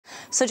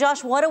So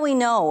Josh, what do we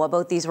know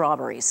about these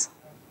robberies?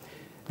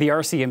 The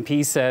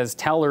RCMP says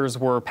tellers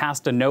were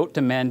passed a note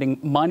demanding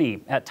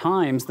money. At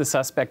times, the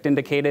suspect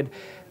indicated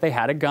they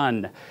had a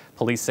gun.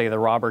 Police say the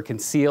robber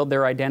concealed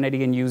their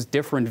identity and used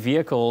different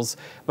vehicles,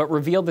 but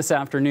revealed this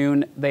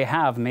afternoon they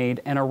have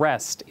made an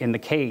arrest in the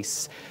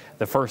case.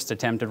 The first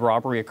attempted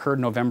robbery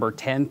occurred November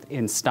 10th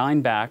in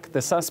Steinbach.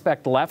 The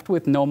suspect left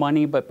with no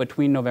money, but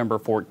between November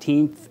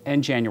 14th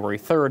and January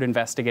 3rd,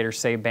 investigators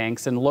say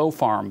banks in Lowe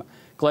Farm,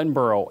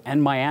 Glenboro,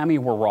 and Miami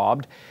were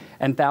robbed,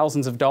 and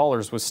thousands of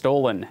dollars was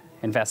stolen.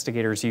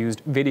 Investigators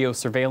used video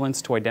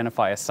surveillance to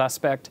identify a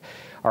suspect.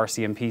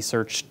 RCMP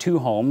searched 2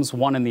 homes,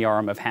 one in the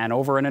arm of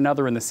Hanover and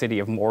another in the city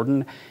of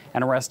Morden,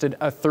 and arrested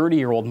a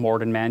 30-year-old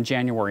Morden man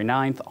January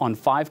 9th on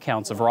 5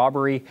 counts of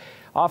robbery.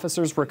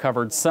 Officers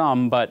recovered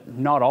some, but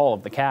not all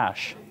of the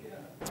cash.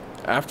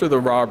 After the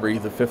robbery,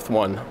 the 5th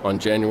one, on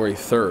January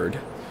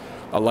 3rd,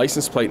 a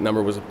license plate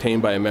number was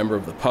obtained by a member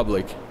of the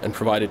public and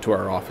provided to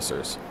our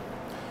officers.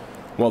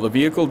 While the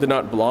vehicle did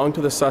not belong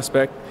to the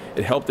suspect,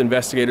 it helped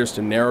investigators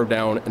to narrow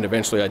down and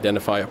eventually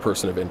identify a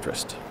person of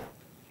interest.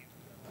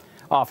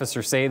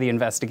 Officers say the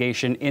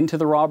investigation into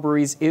the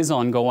robberies is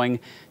ongoing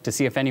to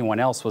see if anyone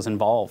else was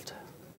involved.